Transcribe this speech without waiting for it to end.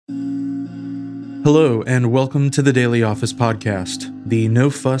Hello, and welcome to the Daily Office Podcast, the no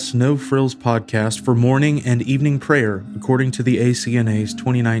fuss, no frills podcast for morning and evening prayer, according to the ACNA's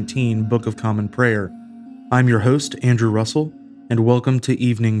 2019 Book of Common Prayer. I'm your host, Andrew Russell, and welcome to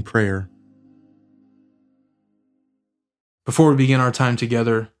evening prayer. Before we begin our time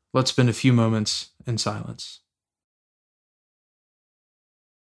together, let's spend a few moments in silence.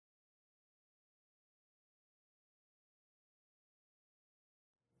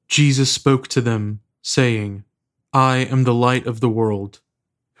 Jesus spoke to them, saying, I am the light of the world.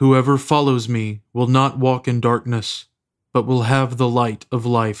 Whoever follows me will not walk in darkness, but will have the light of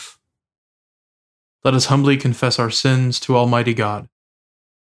life. Let us humbly confess our sins to Almighty God.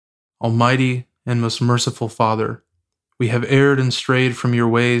 Almighty and most merciful Father, we have erred and strayed from your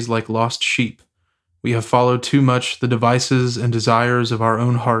ways like lost sheep. We have followed too much the devices and desires of our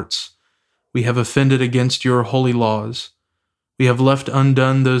own hearts. We have offended against your holy laws. We have left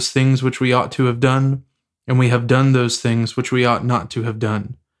undone those things which we ought to have done, and we have done those things which we ought not to have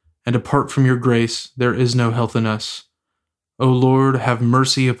done. And apart from your grace, there is no health in us. O Lord, have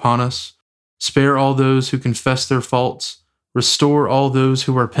mercy upon us. Spare all those who confess their faults. Restore all those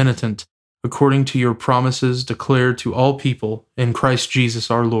who are penitent, according to your promises declared to all people in Christ Jesus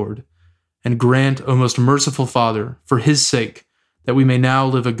our Lord. And grant, O most merciful Father, for his sake, that we may now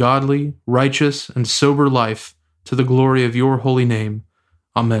live a godly, righteous, and sober life, to the glory of your holy name.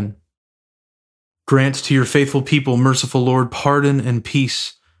 Amen. Grant to your faithful people, merciful Lord, pardon and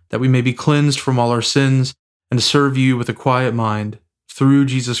peace, that we may be cleansed from all our sins and serve you with a quiet mind, through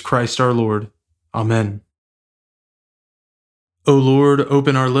Jesus Christ our Lord. Amen. O Lord,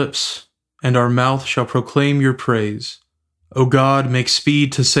 open our lips, and our mouth shall proclaim your praise. O God, make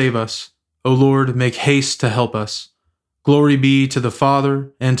speed to save us. O Lord, make haste to help us. Glory be to the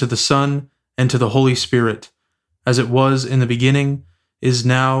Father, and to the Son, and to the Holy Spirit, as it was in the beginning, is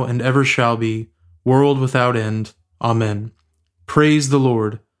now, and ever shall be, world without end. Amen. Praise the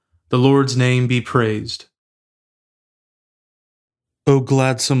Lord. The Lord's name be praised. O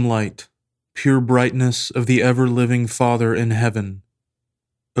gladsome light, pure brightness of the ever-living Father in heaven,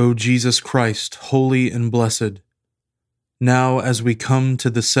 O Jesus Christ, holy and blessed, now as we come to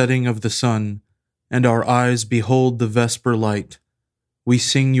the setting of the sun, and our eyes behold the vesper light, we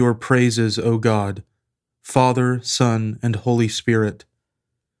sing your praises, O God, Father, Son, and Holy Spirit.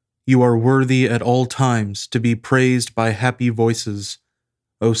 You are worthy at all times to be praised by happy voices,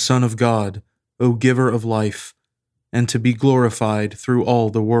 O Son of God, O Giver of life, and to be glorified through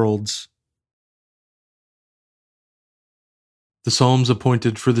all the worlds. The Psalms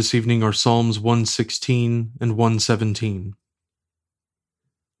appointed for this evening are Psalms 116 and 117.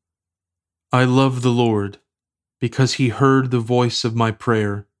 I love the Lord, because he heard the voice of my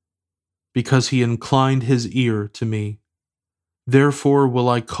prayer, because he inclined his ear to me. Therefore will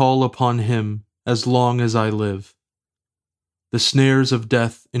I call upon him as long as I live. The snares of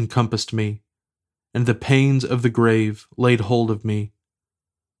death encompassed me, and the pains of the grave laid hold of me.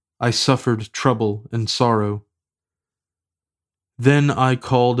 I suffered trouble and sorrow. Then I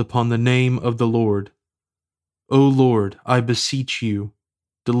called upon the name of the Lord. O Lord, I beseech you,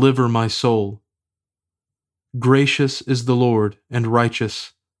 deliver my soul. Gracious is the Lord and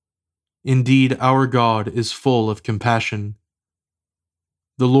righteous. Indeed, our God is full of compassion.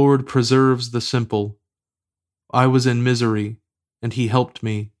 The Lord preserves the simple. I was in misery, and he helped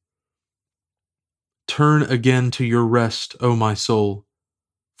me. Turn again to your rest, O my soul,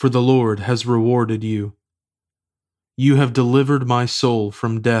 for the Lord has rewarded you. You have delivered my soul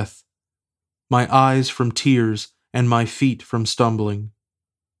from death, my eyes from tears, and my feet from stumbling.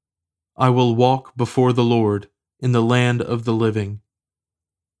 I will walk before the Lord in the land of the living.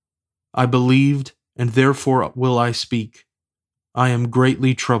 I believed, and therefore will I speak. I am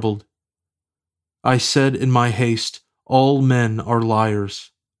greatly troubled. I said in my haste, all men are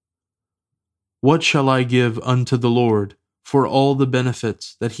liars. What shall I give unto the Lord for all the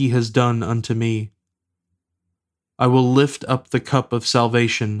benefits that he has done unto me? I will lift up the cup of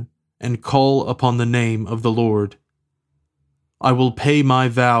salvation and call upon the name of the Lord. I will pay my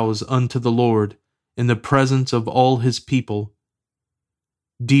vows unto the Lord in the presence of all his people.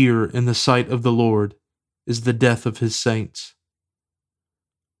 Dear in the sight of the Lord is the death of his saints.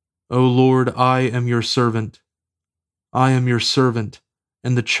 O Lord, I am your servant. I am your servant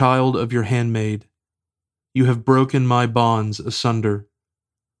and the child of your handmaid. You have broken my bonds asunder.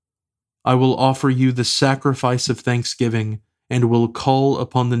 I will offer you the sacrifice of thanksgiving and will call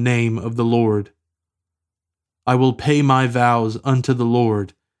upon the name of the Lord. I will pay my vows unto the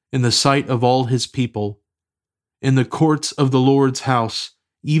Lord in the sight of all his people, in the courts of the Lord's house,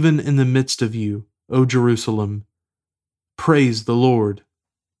 even in the midst of you, O Jerusalem. Praise the Lord.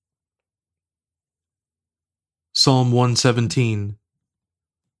 Psalm 117.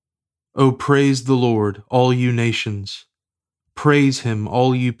 O praise the Lord, all you nations. Praise him,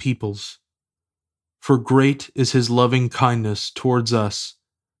 all you peoples. For great is his loving kindness towards us,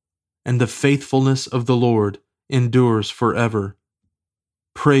 and the faithfulness of the Lord endures forever.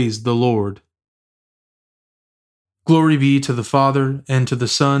 Praise the Lord. Glory be to the Father, and to the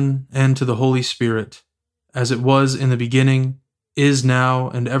Son, and to the Holy Spirit, as it was in the beginning, is now,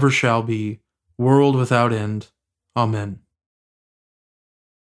 and ever shall be, world without end. Amen.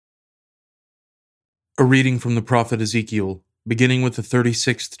 A reading from the prophet Ezekiel, beginning with the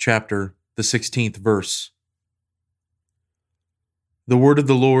 36th chapter, the 16th verse. The word of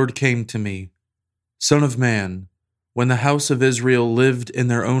the Lord came to me, Son of man, when the house of Israel lived in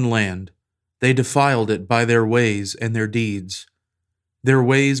their own land, they defiled it by their ways and their deeds. Their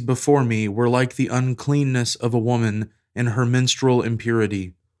ways before me were like the uncleanness of a woman in her menstrual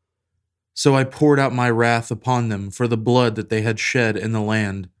impurity. So I poured out my wrath upon them for the blood that they had shed in the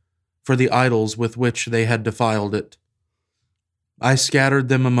land, for the idols with which they had defiled it. I scattered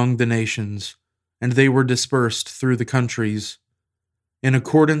them among the nations, and they were dispersed through the countries. In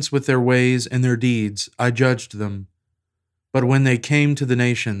accordance with their ways and their deeds, I judged them. But when they came to the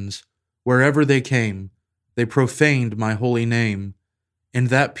nations, wherever they came, they profaned my holy name. And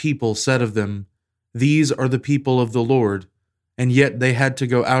that people said of them, These are the people of the Lord, and yet they had to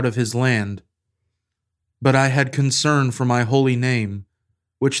go out of his land. But I had concern for my holy name,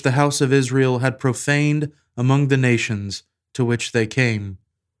 which the house of Israel had profaned among the nations to which they came.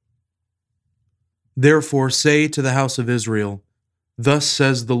 Therefore say to the house of Israel, Thus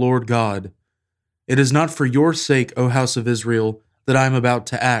says the Lord God, It is not for your sake, O house of Israel, that I am about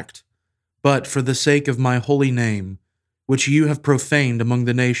to act, but for the sake of my holy name, which you have profaned among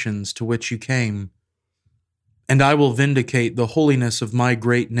the nations to which you came. And I will vindicate the holiness of my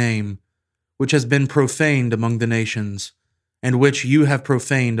great name, which has been profaned among the nations, and which you have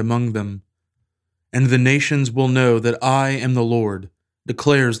profaned among them. And the nations will know that I am the Lord,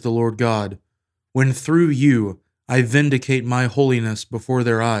 declares the Lord God, when through you I vindicate my holiness before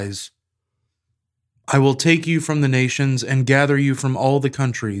their eyes. I will take you from the nations and gather you from all the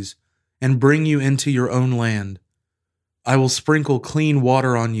countries, and bring you into your own land. I will sprinkle clean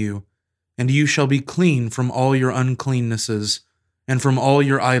water on you, and you shall be clean from all your uncleannesses, and from all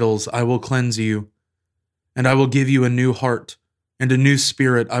your idols I will cleanse you. And I will give you a new heart, and a new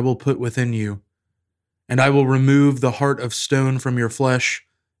spirit I will put within you. And I will remove the heart of stone from your flesh,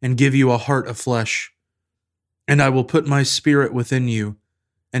 and give you a heart of flesh. And I will put my spirit within you,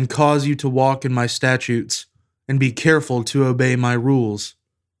 and cause you to walk in my statutes, and be careful to obey my rules.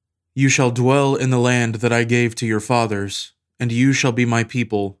 You shall dwell in the land that I gave to your fathers, and you shall be my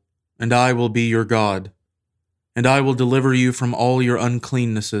people, and I will be your God. And I will deliver you from all your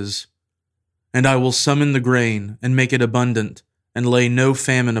uncleannesses. And I will summon the grain, and make it abundant, and lay no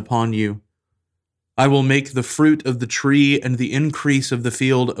famine upon you. I will make the fruit of the tree and the increase of the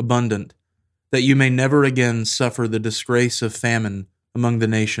field abundant, that you may never again suffer the disgrace of famine among the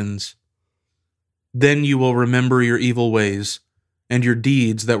nations. Then you will remember your evil ways, and your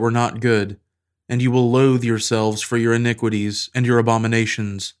deeds that were not good, and you will loathe yourselves for your iniquities and your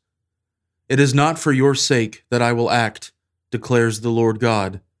abominations. It is not for your sake that I will act, declares the Lord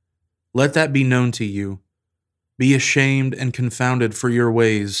God. Let that be known to you. Be ashamed and confounded for your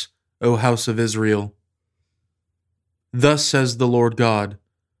ways, O house of Israel. Thus says the Lord God,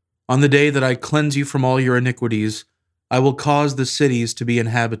 On the day that I cleanse you from all your iniquities, I will cause the cities to be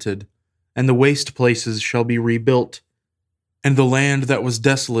inhabited, and the waste places shall be rebuilt, and the land that was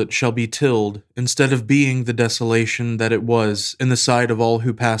desolate shall be tilled, instead of being the desolation that it was in the sight of all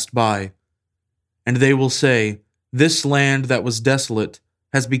who passed by. And they will say, This land that was desolate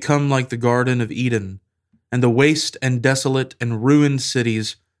has become like the Garden of Eden, and the waste and desolate and ruined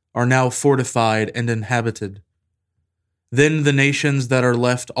cities are now fortified and inhabited. Then the nations that are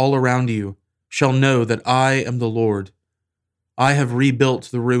left all around you shall know that I am the Lord. I have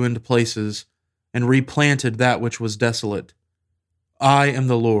rebuilt the ruined places, and replanted that which was desolate. I am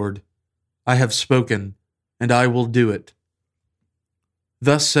the Lord. I have spoken, and I will do it.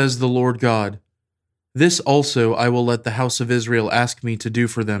 Thus says the Lord God, This also I will let the house of Israel ask me to do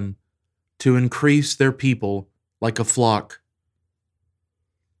for them, to increase their people like a flock.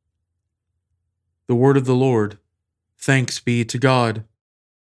 The word of the Lord. Thanks be to God.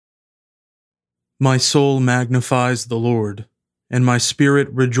 My soul magnifies the Lord, and my spirit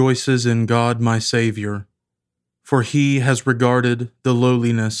rejoices in God my Savior, for he has regarded the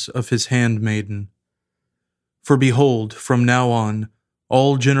lowliness of his handmaiden. For behold, from now on,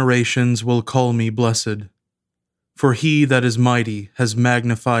 all generations will call me blessed. For he that is mighty has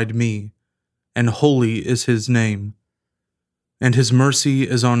magnified me, and holy is his name. And his mercy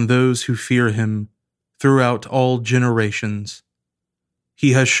is on those who fear him throughout all generations.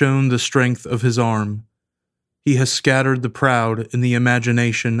 He has shown the strength of his arm. He has scattered the proud in the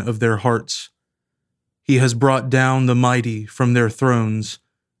imagination of their hearts. He has brought down the mighty from their thrones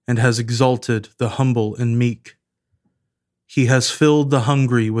and has exalted the humble and meek. He has filled the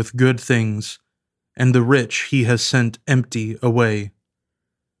hungry with good things, and the rich he has sent empty away.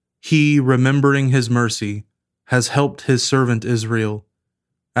 He, remembering his mercy, has helped his servant Israel,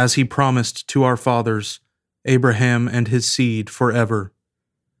 as he promised to our fathers, Abraham and his seed forever.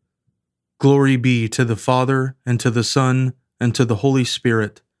 Glory be to the Father, and to the Son, and to the Holy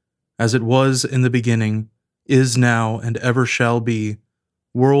Spirit, as it was in the beginning, is now, and ever shall be,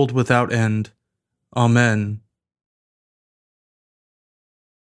 world without end. Amen.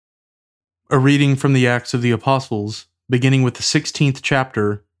 A reading from the Acts of the Apostles, beginning with the 16th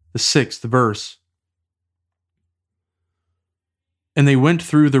chapter, the 6th verse. And they went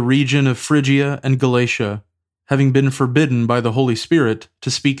through the region of Phrygia and Galatia, having been forbidden by the Holy Spirit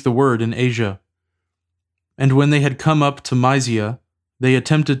to speak the word in Asia. And when they had come up to Mysia, they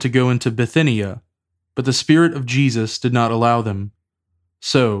attempted to go into Bithynia, but the Spirit of Jesus did not allow them.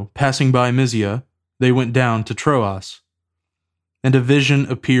 So, passing by Mysia, they went down to Troas. And a vision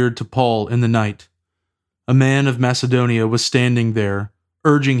appeared to Paul in the night. A man of Macedonia was standing there,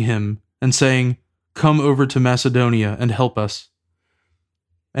 urging him and saying, "Come over to Macedonia and help us."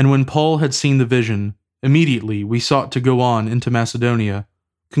 And when Paul had seen the vision, immediately we sought to go on into Macedonia,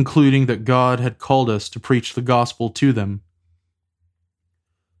 concluding that God had called us to preach the gospel to them.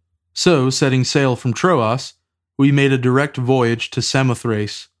 So, setting sail from Troas, we made a direct voyage to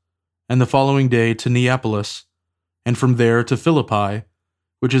Samothrace, and the following day to Neapolis, and from there to Philippi,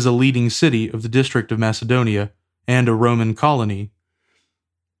 which is a leading city of the district of Macedonia and a Roman colony.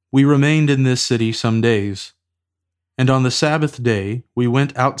 We remained in this city some days. And on the Sabbath day we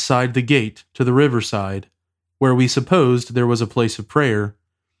went outside the gate to the riverside, where we supposed there was a place of prayer,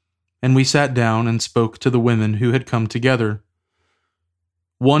 and we sat down and spoke to the women who had come together.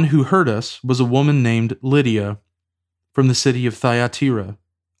 One who heard us was a woman named Lydia, from the city of Thyatira,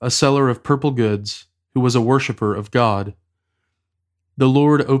 a seller of purple goods, who was a worshipper of God. The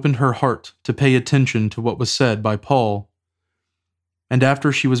Lord opened her heart to pay attention to what was said by Paul. And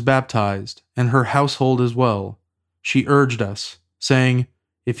after she was baptized, and her household as well, she urged us, saying,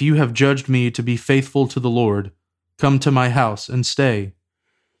 "If you have judged me to be faithful to the Lord, come to my house and stay."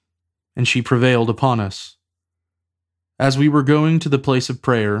 And she prevailed upon us. As we were going to the place of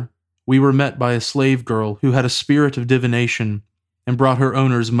prayer, we were met by a slave girl who had a spirit of divination, and brought her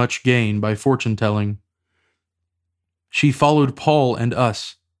owners much gain by fortune-telling. She followed Paul and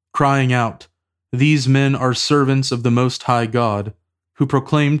us, crying out, "These men are servants of the Most High God, who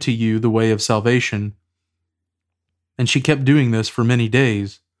proclaim to you the way of salvation." And she kept doing this for many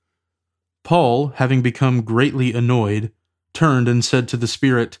days. Paul, having become greatly annoyed, turned and said to the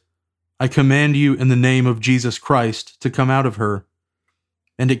spirit, "I command you in the name of Jesus Christ to come out of her."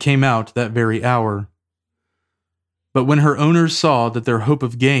 And it came out that very hour. But when her owners saw that their hope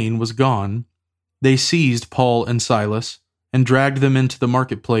of gain was gone, they seized Paul and Silas and dragged them into the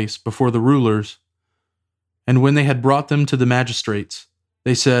marketplace before the rulers. And when they had brought them to the magistrates,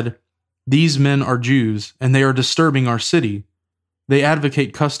 they said, "These men are Jews, and they are disturbing our city. They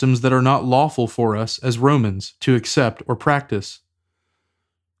advocate customs that are not lawful for us as Romans to accept or practice."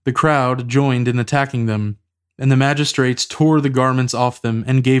 The crowd joined in attacking them, and the magistrates tore the garments off them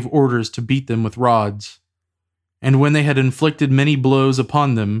and gave orders to beat them with rods. And when they had inflicted many blows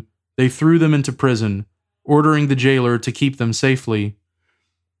upon them, they threw them into prison, ordering the jailer to keep them safely.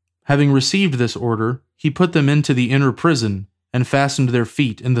 Having received this order, he put them into the inner prison and fastened their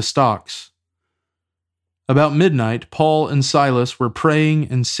feet in the stocks. About midnight, Paul and Silas were praying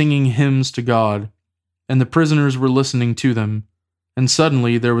and singing hymns to God, and the prisoners were listening to them. And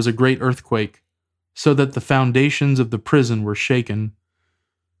suddenly there was a great earthquake, so that the foundations of the prison were shaken.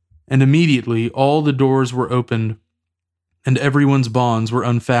 And immediately all the doors were opened, and everyone's bonds were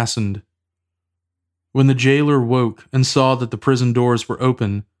unfastened. When the jailer woke and saw that the prison doors were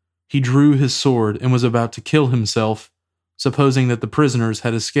open, he drew his sword and was about to kill himself, supposing that the prisoners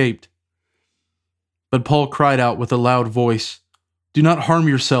had escaped. But Paul cried out with a loud voice, "Do not harm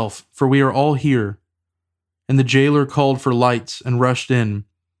yourself, for we are all here." And the jailer called for lights and rushed in,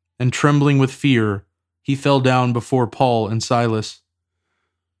 and trembling with fear, he fell down before Paul and Silas.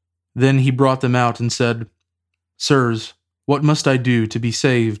 Then he brought them out and said, "Sirs, what must I do to be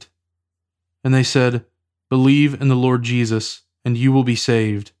saved?" And they said, "Believe in the Lord Jesus, and you will be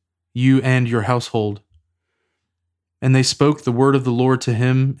saved, you and your household." And they spoke the word of the Lord to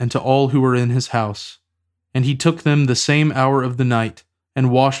him and to all who were in his house. And he took them the same hour of the night,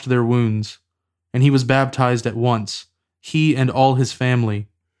 and washed their wounds. And he was baptized at once, he and all his family.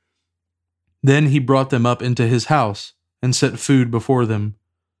 Then he brought them up into his house, and set food before them.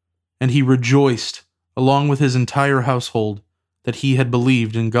 And he rejoiced, along with his entire household, that he had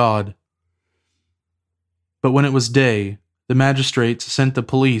believed in God. But when it was day, the magistrates sent the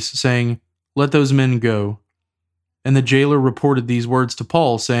police, saying, "Let those men go." And the jailer reported these words to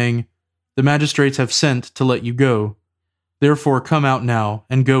Paul, saying, "The magistrates have sent to let you go. Therefore come out now,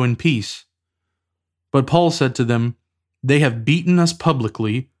 and go in peace." But Paul said to them, "They have beaten us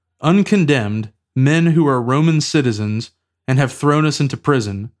publicly, uncondemned, men who are Roman citizens, and have thrown us into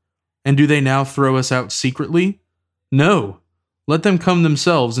prison. And do they now throw us out secretly? No, let them come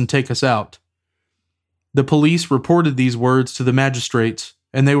themselves and take us out." The police reported these words to the magistrates,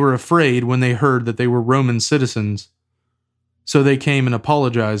 and they were afraid when they heard that they were Roman citizens. So they came and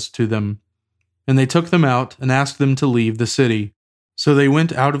apologized to them, and they took them out and asked them to leave the city. So they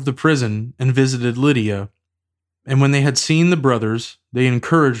went out of the prison and visited Lydia. And when they had seen the brothers, they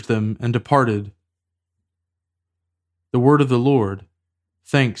encouraged them and departed. The word of the Lord.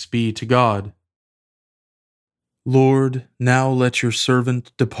 Thanks be to God. Lord, now let your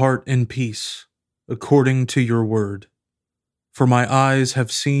servant depart in peace, according to your word. For my eyes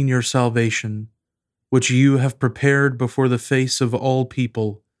have seen your salvation, which you have prepared before the face of all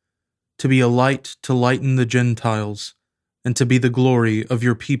people, to be a light to lighten the Gentiles, and to be the glory of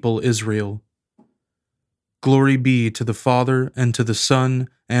your people Israel. Glory be to the Father, and to the Son,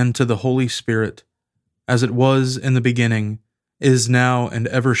 and to the Holy Spirit, as it was in the beginning, is now, and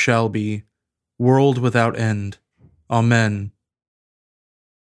ever shall be, world without end. Amen.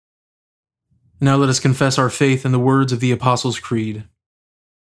 Now let us confess our faith in the words of the Apostles' Creed.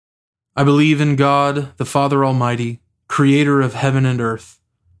 I believe in God, the Father Almighty, creator of heaven and earth.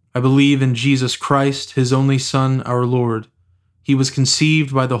 I believe in Jesus Christ, his only Son, our Lord. He was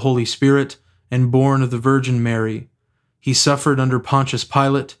conceived by the Holy Spirit and born of the Virgin Mary. He suffered under Pontius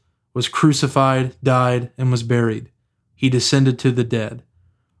Pilate, was crucified, died, and was buried. He descended to the dead.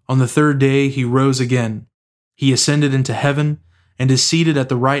 On the third day he rose again. He ascended into heaven and is seated at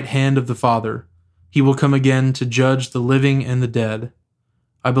the right hand of the Father. He will come again to judge the living and the dead.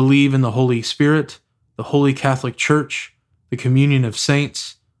 I believe in the Holy Spirit, the Holy Catholic Church, the communion of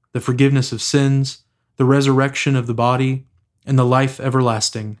saints, the forgiveness of sins, the resurrection of the body, and the life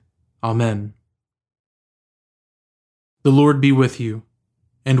everlasting. Amen. The Lord be with you,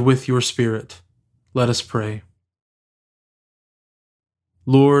 and with your spirit. Let us pray.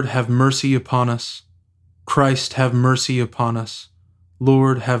 Lord, have mercy upon us. Christ, have mercy upon us.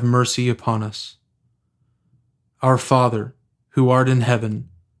 Lord, have mercy upon us. Our Father, who art in heaven,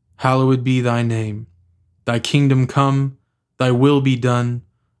 hallowed be thy name. Thy kingdom come, thy will be done,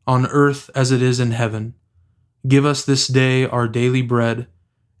 on earth as it is in heaven. Give us this day our daily bread,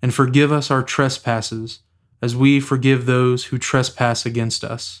 and forgive us our trespasses, as we forgive those who trespass against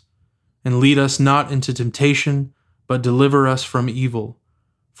us. And lead us not into temptation, but deliver us from evil.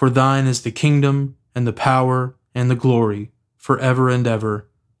 For thine is the kingdom, and the power, and the glory, forever and ever.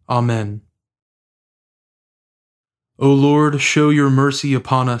 Amen. O Lord, show your mercy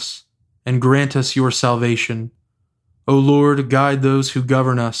upon us, and grant us your salvation. O Lord, guide those who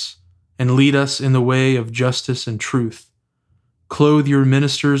govern us, and lead us in the way of justice and truth. Clothe your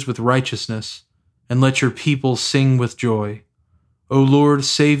ministers with righteousness, and let your people sing with joy. O Lord,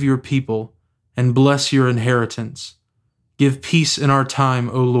 save your people, and bless your inheritance. Give peace in our time,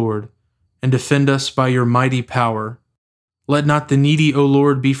 O Lord, and defend us by your mighty power. Let not the needy, O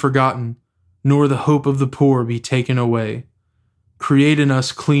Lord, be forgotten, nor the hope of the poor be taken away. Create in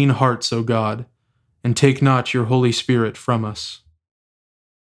us clean hearts, O God, and take not your Holy Spirit from us.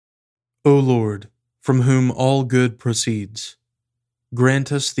 O Lord, from whom all good proceeds,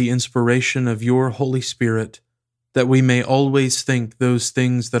 grant us the inspiration of your Holy Spirit, that we may always think those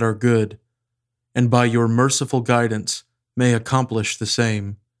things that are good, and by your merciful guidance may accomplish the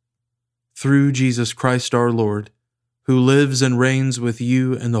same. Through Jesus Christ our Lord, who lives and reigns with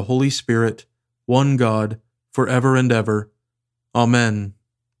you and the Holy Spirit, one God, forever and ever. Amen.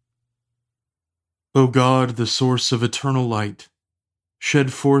 O God, the source of eternal light,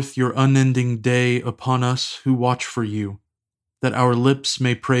 shed forth your unending day upon us who watch for you, that our lips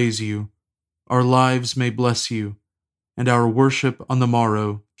may praise you, our lives may bless you, and our worship on the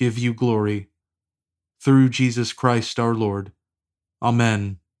morrow give you glory. Through Jesus Christ our Lord.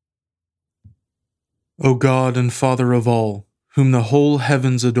 Amen. O God and Father of all, whom the whole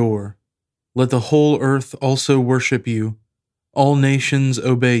heavens adore, let the whole earth also worship you, all nations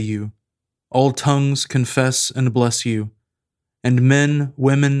obey you, All tongues confess and bless you, and men,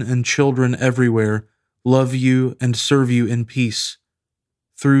 women, and children everywhere love you and serve you in peace.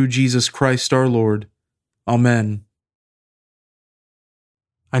 Through Jesus Christ our Lord. Amen.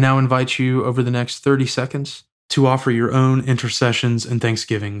 I now invite you over the next 30 seconds to offer your own intercessions and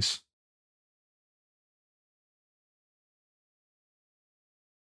thanksgivings.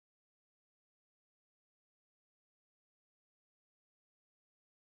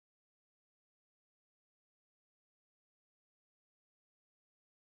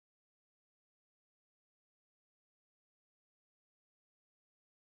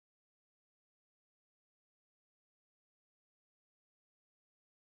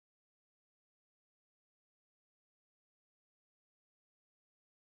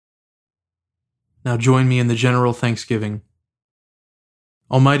 Now join me in the general thanksgiving.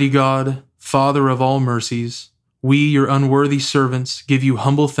 Almighty God, Father of all mercies, we, your unworthy servants, give you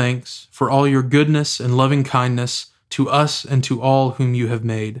humble thanks for all your goodness and loving kindness to us and to all whom you have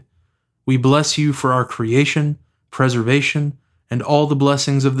made. We bless you for our creation, preservation, and all the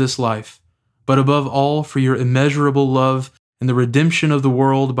blessings of this life, but above all for your immeasurable love and the redemption of the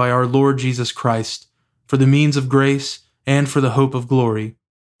world by our Lord Jesus Christ, for the means of grace and for the hope of glory.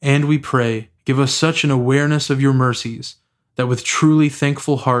 And we pray, give us such an awareness of your mercies, that with truly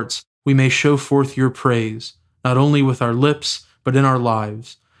thankful hearts we may show forth your praise, not only with our lips, but in our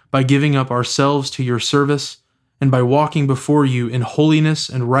lives, by giving up ourselves to your service, and by walking before you in holiness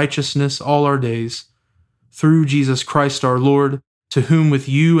and righteousness all our days. Through Jesus Christ our Lord, to whom with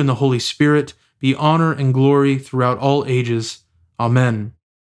you and the Holy Spirit be honor and glory throughout all ages. Amen.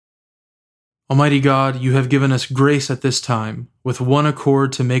 Almighty God, you have given us grace at this time, with one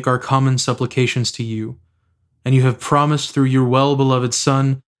accord to make our common supplications to you. And you have promised through your well-beloved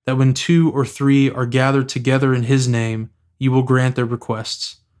Son that when 2 or 3 are gathered together in his name, you will grant their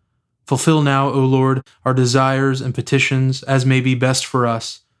requests. Fulfill now, O Lord, our desires and petitions as may be best for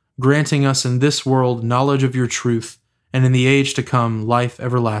us, granting us in this world knowledge of your truth, and in the age to come life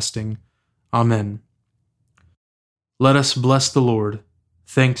everlasting. Amen. Let us bless the Lord.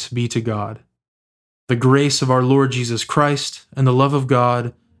 Thanks be to God. The grace of our Lord Jesus Christ, and the love of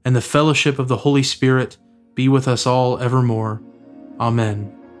God, and the fellowship of the Holy Spirit be with us all evermore.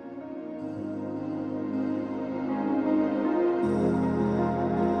 Amen.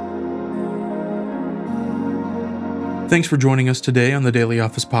 Thanks for joining us today on the Daily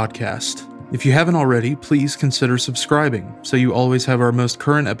Office Podcast. If you haven't already, please consider subscribing so you always have our most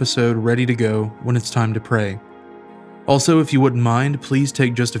current episode ready to go when it's time to pray. Also, if you wouldn't mind, please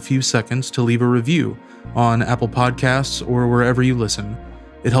take just a few seconds to leave a review on Apple Podcasts or wherever you listen.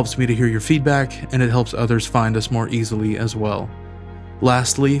 It helps me to hear your feedback, and it helps others find us more easily as well.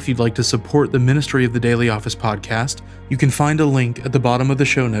 Lastly, if you'd like to support the ministry of the Daily Office Podcast, you can find a link at the bottom of the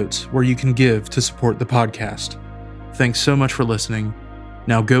show notes where you can give to support the podcast. Thanks so much for listening.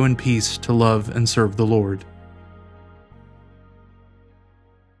 Now go in peace to love and serve the Lord.